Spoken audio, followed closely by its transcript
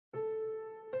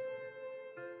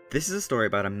This is a story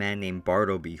about a man named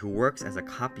Bartleby who works as a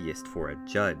copyist for a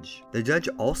judge. The judge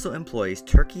also employs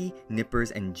Turkey,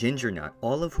 Nippers, and Ginger Nut,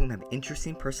 all of whom have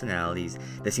interesting personalities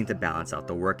that seem to balance out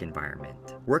the work environment.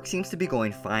 Work seems to be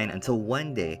going fine until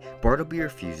one day, Bartleby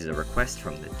refuses a request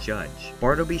from the judge.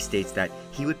 Bartleby states that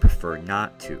he would prefer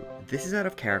not to. This is out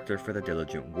of character for the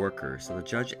diligent worker, so the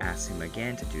judge asks him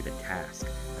again to do the task.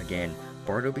 Again,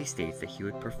 Bartleby states that he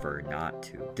would prefer not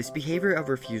to. This behavior of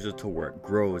refusal to work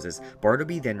grows as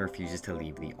Bartleby then refuses to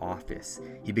leave the office.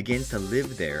 He begins to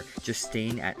live there, just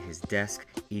staying at his desk,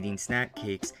 eating snack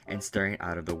cakes, and staring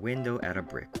out of the window at a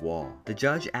brick wall. The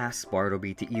judge asks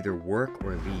Bartleby to either work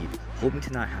or leave, hoping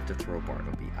to not have to throw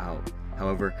Bartleby out.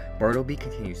 However, Bartleby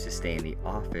continues to stay in the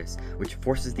office, which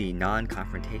forces the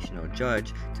non-confrontational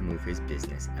judge to move his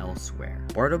business elsewhere.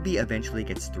 Bartleby eventually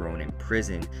gets thrown in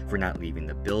prison for not leaving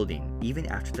the building, even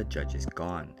after the judge is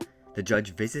gone. The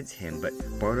judge visits him, but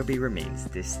Bartleby remains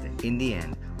distant. In the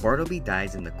end, Bartleby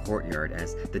dies in the courtyard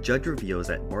as the judge reveals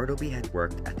that Bartleby had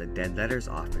worked at the dead letters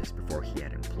office before he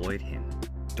had employed him.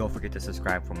 Don't forget to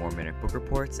subscribe for more Minute Book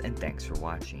Reports, and thanks for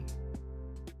watching.